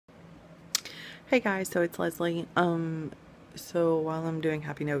Hey guys, so it's Leslie. So while I'm doing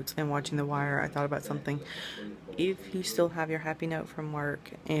happy notes and watching The Wire, I thought about something. If you still have your happy note from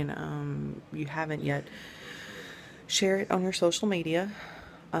work and you haven't yet, share it on your social media.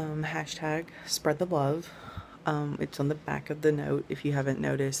 Hashtag spread the love. It's on the back of the note if you haven't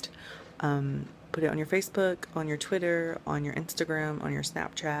noticed. Put it on your Facebook, on your Twitter, on your Instagram, on your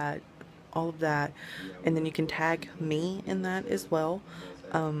Snapchat, all of that. And then you can tag me in that as well.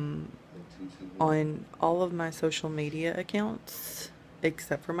 On all of my social media accounts,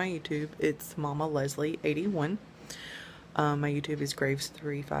 except for my YouTube, it's Mama Leslie 81. My YouTube is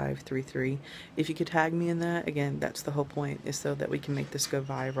Graves3533. If you could tag me in that, again, that's the whole point, is so that we can make this go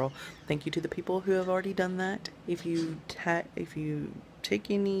viral. Thank you to the people who have already done that. If you take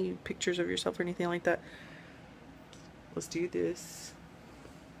any pictures of yourself or anything like that, let's do this.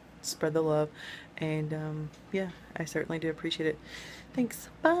 Spread the love. And yeah, I certainly do appreciate it. Thanks.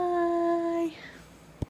 Bye.